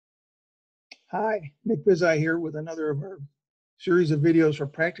Hi, Nick Pizzi here with another of our series of videos for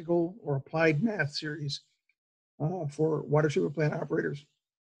practical or applied math series for water treatment plant operators.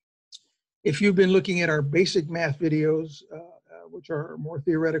 If you've been looking at our basic math videos, which are more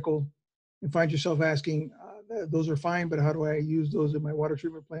theoretical, and find yourself asking, those are fine, but how do I use those in my water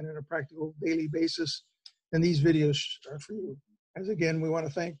treatment plant on a practical daily basis? Then these videos are for you. As again, we want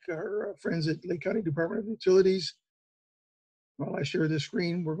to thank our friends at Lake County Department of Utilities. While I share this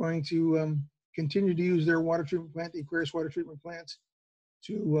screen, we're going to continue to use their water treatment plant, the Aquarius Water Treatment Plant,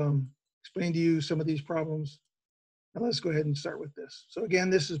 to explain to you some of these problems. Now let's go ahead and start with this. So again,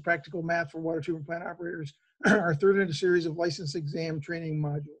 this is practical math for water treatment plant operators, our third in a series of license exam training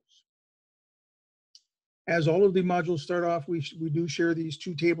modules. As all of the modules start off, we do share these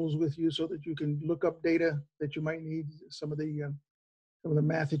two tables with you so that you can look up data that you might need, some of the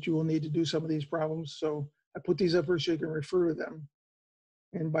math that you will need to do some of these problems. So I put these up here so you can refer to them.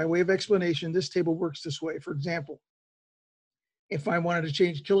 And by way of explanation, this table works this way. For example, if I wanted to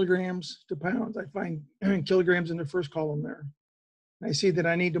change kilograms to pounds, I find kilograms in the first column there. And I see that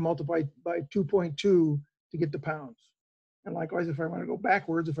I need to multiply by 2.2 to get to pounds. And likewise, if I want to go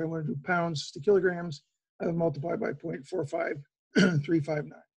backwards, if I want to do pounds to kilograms, I would multiply by 0.45359.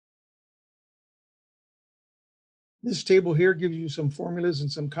 This table here gives you some formulas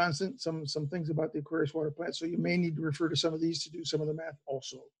and some constants, some things about the Aquarius water plant. So you may need to refer to some of these to do some of the math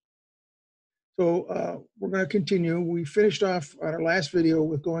also. So we're going to continue. We finished off our last video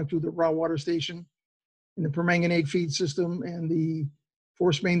with going through the raw water station and the permanganate feed system and the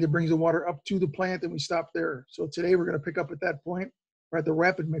force main that brings the water up to the plant, and we stopped there. So today we're going to pick up at that point. We're at the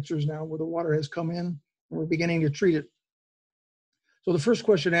rapid mixers now where the water has come in and we're beginning to treat it. So the first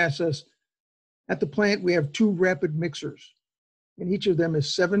question asks us, at the plant, we have two rapid mixers, and each of them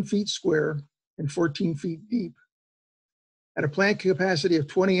is 7 feet square and 14 feet deep. At a plant capacity of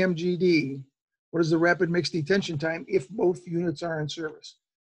 20 MGD, what is the rapid mix detention time if both units are in service?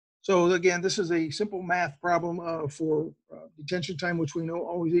 So again, this is a simple math problem for detention time, which we know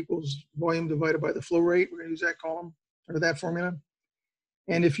always equals volume divided by the flow rate. We're going to use that column or that formula.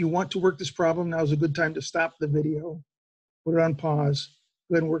 And if you want to work this problem, now is a good time to stop the video, put it on pause,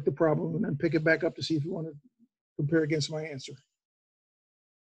 go ahead and work the problem, and then pick it back up to see if you want to compare against my answer.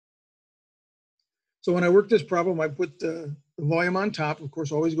 So when I work this problem, I put the volume on top, of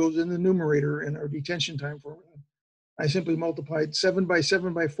course, always goes in the numerator in our detention time formula. I simply multiplied 7 by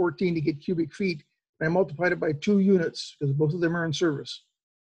 7 by 14 to get cubic feet, and I multiplied it by 2 units because both of them are in service.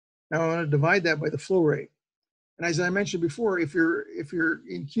 Now I want to divide that by the flow rate. And as I mentioned before, if you're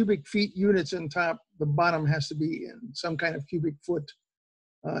in cubic feet units on top, the bottom has to be in some kind of cubic foot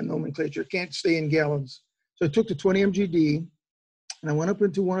nomenclature. It can't stay in gallons. So I took the 20 MGD and I went up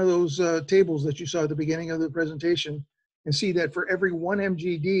into one of those tables that you saw at the beginning of the presentation and see that for every 1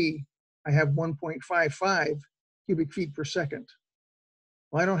 MGD, I have 1.55 cubic feet per second.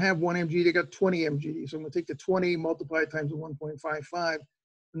 Well, I don't have 1 MGD, I got 20 MGD. So I'm going to take the 20, multiply it times the 1.55,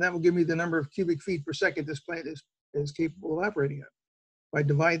 and that will give me the number of cubic feet per second this plant is capable of operating at. If I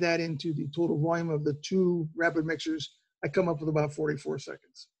divide that into the total volume of the two rapid mixers, I come up with about 44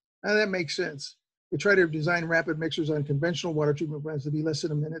 seconds. Now that makes sense. We try to design rapid mixers on conventional water treatment plants to be less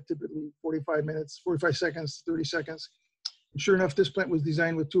than a minute, typically 45 minutes, 45 seconds, 30 seconds. And sure enough, this plant was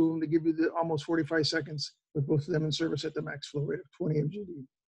designed with two of them to give you the almost 45 seconds with both of them in service at the max flow rate of 20 MGD.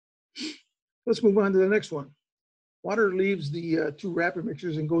 Let's move on to the next one. Water leaves the two rapid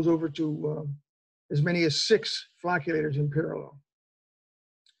mixers and goes over to as many as 6 flocculators in parallel.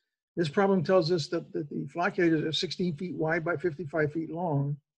 This problem tells us that the flocculators are 16 feet wide by 55 feet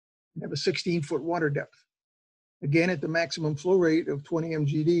long and have a 16-foot water depth. Again, at the maximum flow rate of 20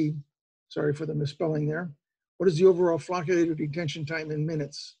 MGD, sorry for the misspelling there, what is the overall flocculator detention time in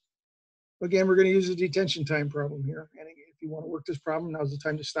minutes? Again, we're going to use a detention time problem here. And if you want to work this problem, now's the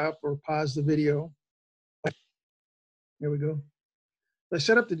time to stop or pause the video. There we go. I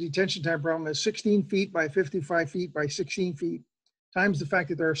set up the detention time problem as 16 feet by 55 feet by 16 feet times the fact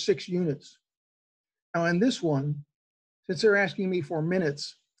that there are 6 units. Now in this one, since they're asking me for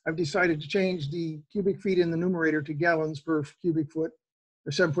minutes, I've decided to change the cubic feet in the numerator to gallons per cubic foot,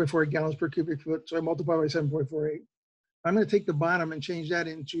 or 7.48 gallons per cubic foot. So I multiply by 7.48. I'm going to take the bottom and change that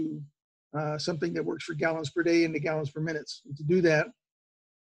into something that works for gallons per day into gallons per minutes. And to do that,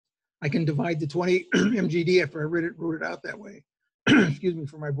 I can divide the 20 MGD after I wrote it out that way. Excuse me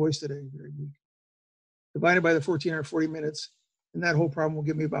for my voice today, very weak. Divided by the 1440 minutes, and that whole problem will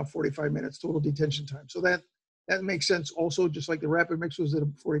give me about 45 minutes total detention time. So that makes sense also, just like the rapid mix was at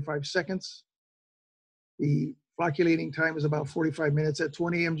 45 seconds. The flocculating time is about 45 minutes at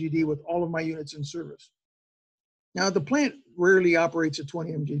 20 MGD with all of my units in service. Now, the plant rarely operates at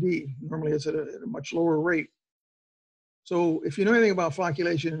 20 mgd. Normally, it's at a much lower rate. So if you know anything about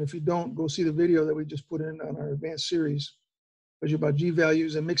flocculation, and if you don't, go see the video that we just put in on our advanced series, which is about G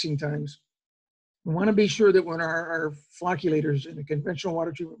values and mixing times. We want to be sure that when our flocculators in a conventional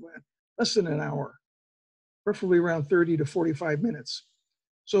water treatment plant, less than an hour, preferably around 30 to 45 minutes.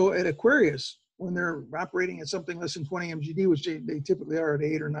 So at Aquarius, when they're operating at something less than 20 mgd, which they typically are at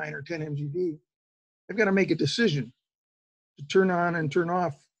 8 or 9 or 10 mgd, they've got to make a decision to turn on and turn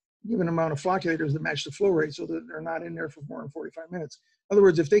off given amount of flocculators that match the flow rate so that they're not in there for more than 45 minutes. In other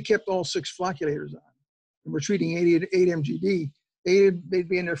words, if they kept all 6 flocculators on and we're treating 8 mgd, they'd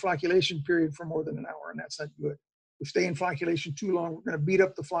be in their flocculation period for more than an hour, and that's not good. If we stay in flocculation too long, we're going to beat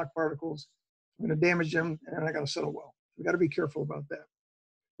up the floc particles, we're going to damage them, and they're not going to settle well. We got to be careful about that.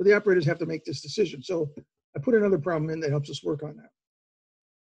 But the operators have to make this decision. So I put another problem in that helps us work on that.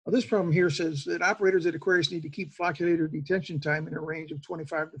 Now, this problem here says that operators at Aquarius need to keep flocculator detention time in a range of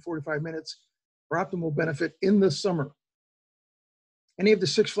 25 to 45 minutes for optimal benefit in the summer. Any of the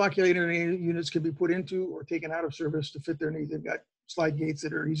 6 flocculator units can be put into or taken out of service to fit their needs. They've got slide gates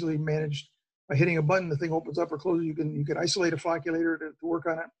that are easily managed. By hitting a button, the thing opens up or closes. You can isolate a flocculator to work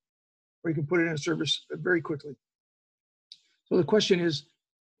on it, or you can put it in service very quickly. So the question is,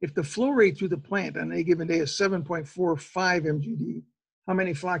 if the flow rate through the plant on any given day is 7.45 mgd, how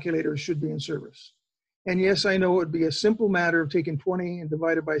many flocculators should be in service? And yes, I know it would be a simple matter of taking 20 and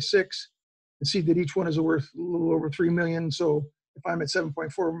divided by 6 and see that each one is worth a little over 3 million. So if I'm at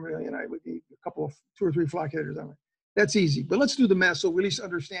 7.4 million, I would need a couple of 2 or 3 flocculators on it. That's easy, but let's do the math so we at least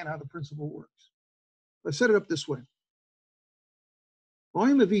understand how the principle works. Let's set it up this way.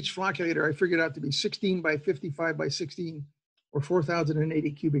 Volume of each flocculator I figured out to be 16 by 55 by 16 or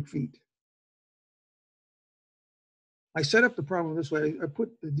 4,080 cubic feet. I set up the problem this way. I put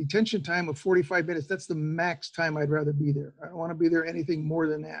the detention time of 45 minutes. That's the max time I'd rather be there. I don't want to be there anything more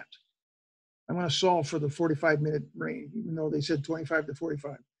than that. I'm going to solve for the 45-minute range, even though they said 25 to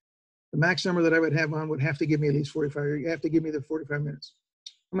 45. The max number that I would have on would have to give me at least 45. You have to give me the 45 minutes.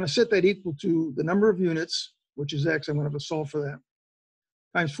 I'm going to set that equal to the number of units, which is X. I'm going to have to solve for that,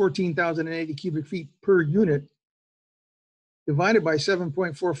 times 14,080 cubic feet per unit, divided by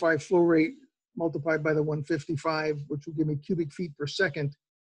 7.45 flow rate, multiplied by the 155, which will give me cubic feet per second.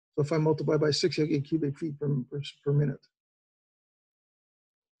 So if I multiply by 6, I'll get cubic feet per minute.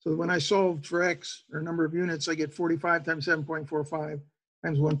 So when I solved for X, or number of units, I get 45 times 7.45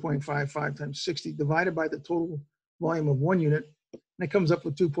 times 1.55 times 60 divided by the total volume of 1 unit, and it comes up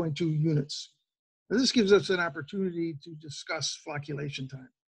with 2.2 units. Now this gives us an opportunity to discuss flocculation time.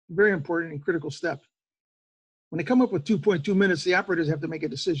 Very important and critical step. When they come up with 2.2 minutes, the operators have to make a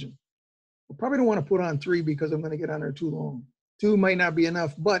decision. I probably don't want to put on 3 because I'm going to get on there too long. 2 might not be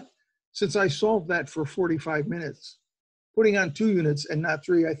enough, but since I solved that for 45 minutes, putting on 2 units and not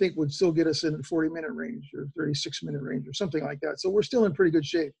 3, I think would still get us in the 40-minute range or 36-minute range or something like that. So we're still in pretty good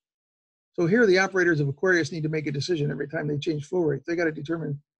shape. So here the operators of Aquarius need to make a decision every time they change flow rate. They got to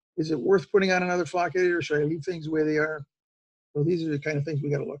determine, is it worth putting on another flocculator or should I leave things the way they are? So these are the kind of things we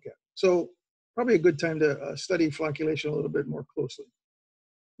got to look at. So probably a good time to study flocculation a little bit more closely.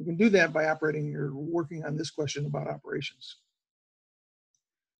 You can do that by working on this question about operations.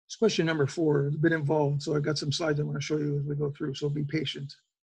 This question number 4 is a bit involved, so I've got some slides I want to show you as we go through, so be patient.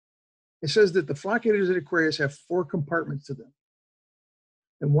 It says that the flocculators at Aquarius have 4 compartments to them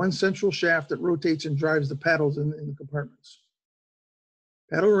and 1 central shaft that rotates and drives the paddles in the compartments.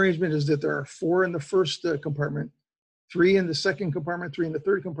 Paddle arrangement is that there are 4 in the first compartment, 3 in the second compartment, 3 in the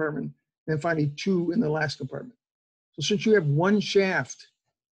third compartment, and finally 2 in the last compartment. So since you have 1 shaft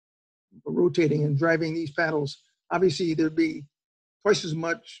rotating and driving these paddles, obviously there'd be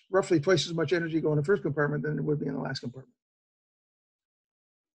roughly twice as much energy going in the first compartment than there would be in the last compartment.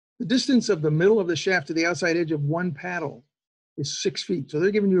 The distance of the middle of the shaft to the outside edge of 1 paddle is 6 feet. So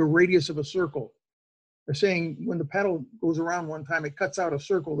they're giving you a radius of a circle. They're saying when the paddle goes around one time, it cuts out a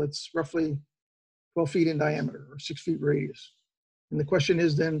circle that's roughly 12 feet in diameter or 6 feet radius. And the question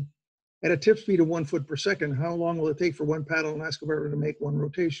is then, at a tip speed of 1 foot per second, how long will it take for 1 paddle and excavator to make 1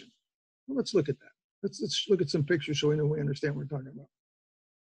 rotation? Well, let's look at that. Let's look at some pictures so we know we understand what we're talking about.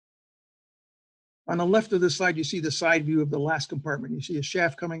 On the left of this slide, you see the side view of the last compartment. You see a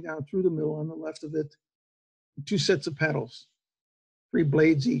shaft coming down through the middle on the left of it, 2 sets of paddles, 3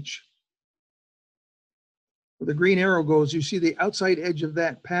 blades each. Where the green arrow goes, you see the outside edge of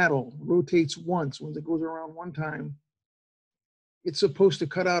that paddle rotates once. When it goes around 1 time, it's supposed to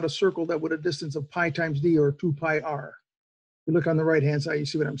cut out a circle that would a distance of pi times d or 2 pi r. You look on the right-hand side, you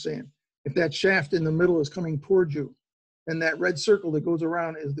see what I'm saying. If that shaft in the middle is coming towards you, then that red circle that goes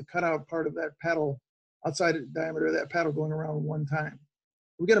around is the cutout part of that paddle outside the diameter of that paddle going around one time.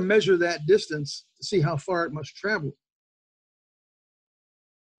 We got to measure that distance to see how far it must travel.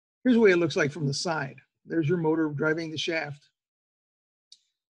 Here's the way it looks like from the side. There's your motor driving the shaft.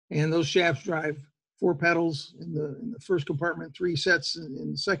 And those shafts drive 4 paddles in the first compartment, 3 sets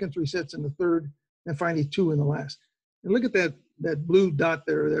in the second, 3 sets in the third, and finally 2 in the last. And look at that blue dot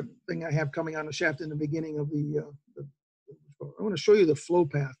there, that thing I have coming on the shaft in the beginning of I want to show you the flow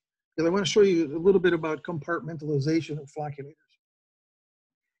path, because I want to show you a little bit about compartmentalization of flocculators.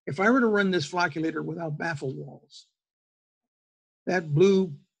 If I were to run this flocculator without baffle walls, that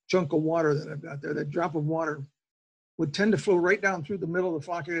blue chunk of water that I've got there, that drop of water, would tend to flow right down through the middle of the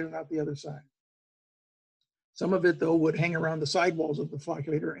flocculator and out the other side. Some of it, though, would hang around the sidewalls of the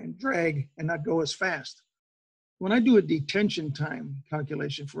flocculator and drag and not go as fast. When I do a detention time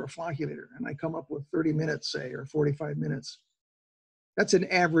calculation for a flocculator, and I come up with 30 minutes, say, or 45 minutes, that's an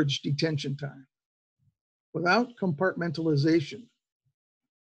average detention time. Without compartmentalization,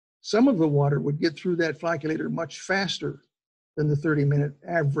 some of the water would get through that flocculator much faster than the 30-minute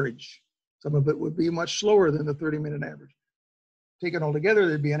average. Some of it would be much slower than the 30-minute average. Taken all together,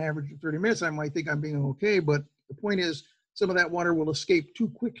 there'd be an average of 30 minutes. I might think I'm being okay, but the point is some of that water will escape too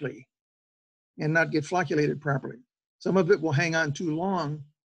quickly and not get flocculated properly. Some of it will hang on too long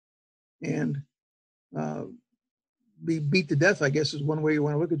and be beat to death, I guess, is one way you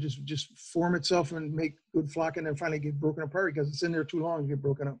want to look at it. Just form itself and make good flock and then finally get broken apart because it's in there too long to get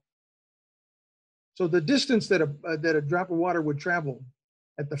broken up. So the distance that a drop of water would travel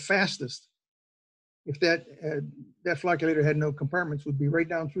at the fastest, if that flocculator had no compartments, would be right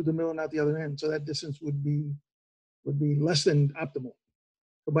down through the middle and out the other end. So that distance would be less than optimal.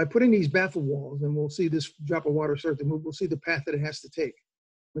 But by putting these baffle walls, and we'll see this drop of water start to move, we'll see the path that it has to take.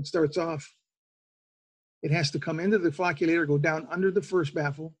 When it starts off, it has to come into the flocculator, go down under the first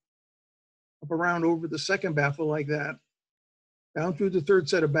baffle, up around over the second baffle like that, down through the third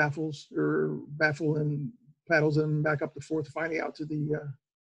set of baffles, or baffle and paddles, and back up the fourth, finally out to the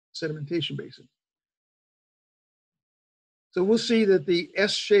sedimentation basin. So we'll see that the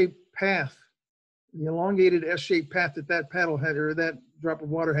S-shaped path, the elongated S-shaped path that paddle had, or that drop of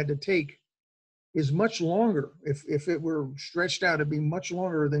water had to take, is much longer. If it were stretched out, it'd be much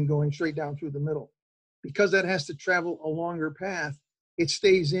longer than going straight down through the middle. Because that has to travel a longer path, it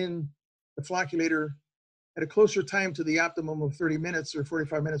stays in the flocculator at a closer time to the optimum of 30 minutes or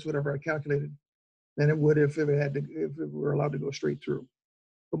 45 minutes, whatever I calculated, than it would if it were allowed to go straight through.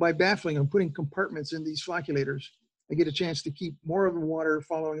 But by baffling and putting compartments in these flocculators, I get a chance to keep more of the water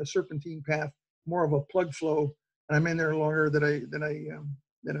following a serpentine path, more of a plug flow, and I'm in there longer than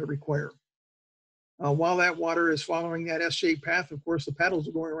I require. While that water is following that S-shaped path, of course, the paddles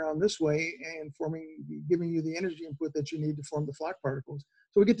are going around this way and giving you the energy input that you need to form the flock particles.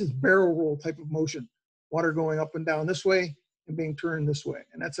 So we get this barrel roll type of motion, water going up and down this way and being turned this way.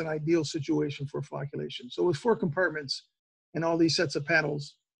 And that's an ideal situation for flocculation. So with 4 compartments and all these sets of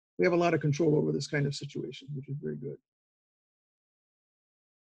paddles, we have a lot of control over this kind of situation, which is very good.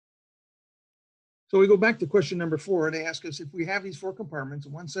 So we go back to question number 4, and they ask us if we have these 4 compartments,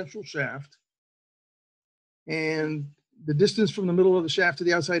 1 central shaft, and the distance from the middle of the shaft to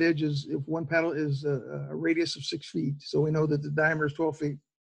the outside edge is, if one paddle is a radius of 6 feet, so we know that the diameter is 12 feet.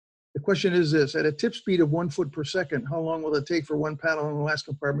 The question is this: at a tip speed of 1 foot per second, how long will it take for one paddle in the last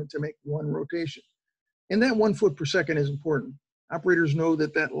compartment to make 1 rotation? And that 1 foot per second is important. Operators know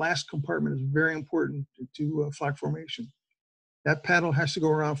that last compartment is very important to flock formation. That paddle has to go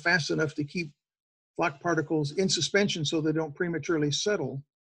around fast enough to keep flock particles in suspension so they don't prematurely settle,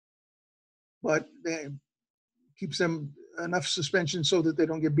 but they keeps them enough suspension so that they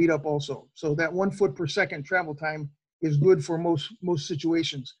don't get beat up also. So that 1 foot per second travel time is good for most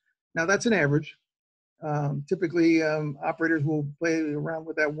situations. Now that's an average. Typically, operators will play around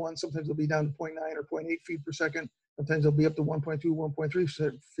with that 1. Sometimes they'll be down to 0.9 or 0.8 feet per second. Sometimes they'll be up to 1.2,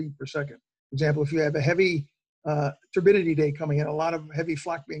 1.3 feet per second. For example, if you have a heavy turbidity day coming in, a lot of heavy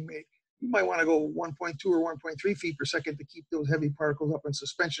flock being made, you might want to go 1.2 or 1.3 feet per second to keep those heavy particles up in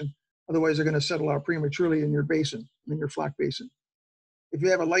suspension. Otherwise, they're going to settle out prematurely in your basin, in your flock basin. If you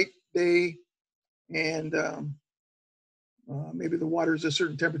have a light day and maybe the water is a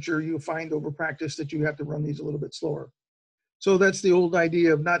certain temperature, you'll find over practice that you have to run these a little bit slower. So that's the old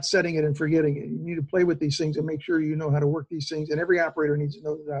idea of not setting it and forgetting it. You need to play with these things and make sure you know how to work these things. And every operator needs to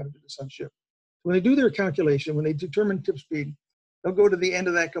know how to do this on ship. When they do their calculation, when they determine tip speed, they'll go to the end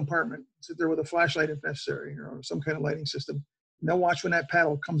of that compartment, sit there with a flashlight if necessary, or some kind of lighting system. And they'll watch when that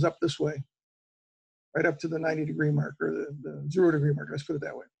paddle comes up this way, right up to the 90-degree mark, or the 0-degree mark, let's put it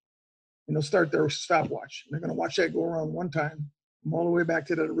that way. And they'll start their stopwatch. They're going to watch that go around 1 time, Come all the way back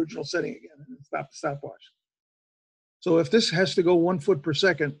to that original setting again and stop the stopwatch. So if this has to go 1 foot per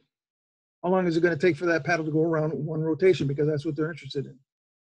second, how long is it going to take for that paddle to go around one rotation? Because that's what they're interested in.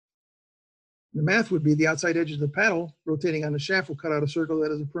 The math would be the outside edge of the paddle rotating on the shaft will cut out a circle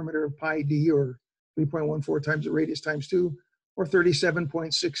that is a perimeter of pi d, or 3.14 times the radius times 2, or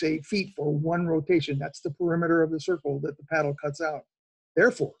 37.68 feet for one rotation. That's the perimeter of the circle that the paddle cuts out.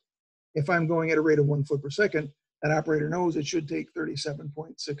 Therefore, if I'm going at a rate of 1 foot per second, that operator knows it should take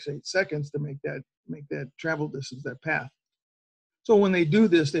 37.68 seconds to make that travel distance, that path. So when they do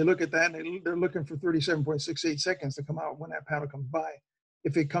this, they look at that and they're looking for 37.68 seconds to come out when that paddle comes by.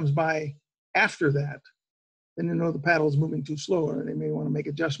 If it comes by after that, then they know the paddle is moving too slow and they may want to make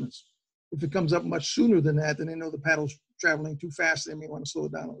adjustments. If it comes up much sooner than that, then they know the paddle's traveling too fast. They may want to slow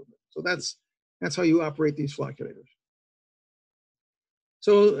it down a little bit. So that's how you operate these flocculators.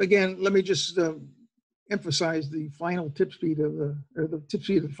 So again, let me just emphasize the final tip speed of the tip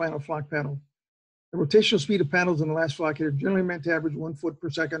speed of the final flock paddle. The rotational speed of paddles in the last flocculator generally meant to average 1 foot per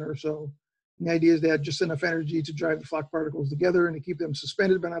second or so. And the idea is they had just enough energy to drive the flock particles together and to keep them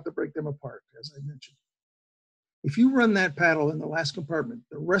suspended, but not to break them apart, as I mentioned. If you run that paddle in the last compartment,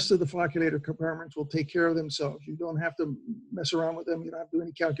 the rest of the flocculator compartments will take care of themselves. You don't have to mess around with them. You don't have to do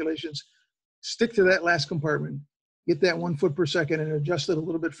any calculations. Stick to that last compartment. Get that 1 foot per second and adjust it a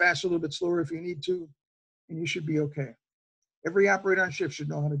little bit faster, a little bit slower if you need to, and you should be okay. Every operator on shift should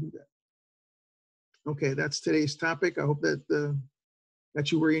know how to do that. Okay, that's today's topic. I hope that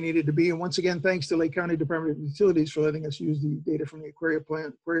got you where you needed to be. And once again, thanks to Lake County Department of Utilities for letting us use the data from the Aquarius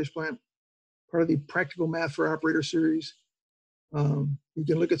plant, part of the Practical Math for Operator series. You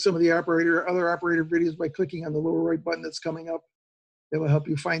can look at some of the other operator videos by clicking on the lower right button that's coming up. That will help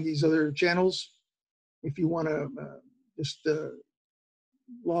you find these other channels. If you want to just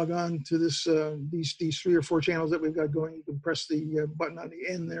log on to these 3 or 4 channels that we've got going, you can press the button on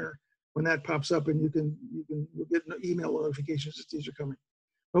the end there when that pops up, and you'll get email notifications that these are coming.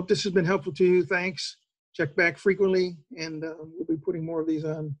 Hope this has been helpful to you. Thanks. Check back frequently, and we'll be putting more of these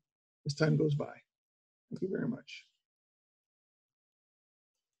on as time goes by. Thank you very much.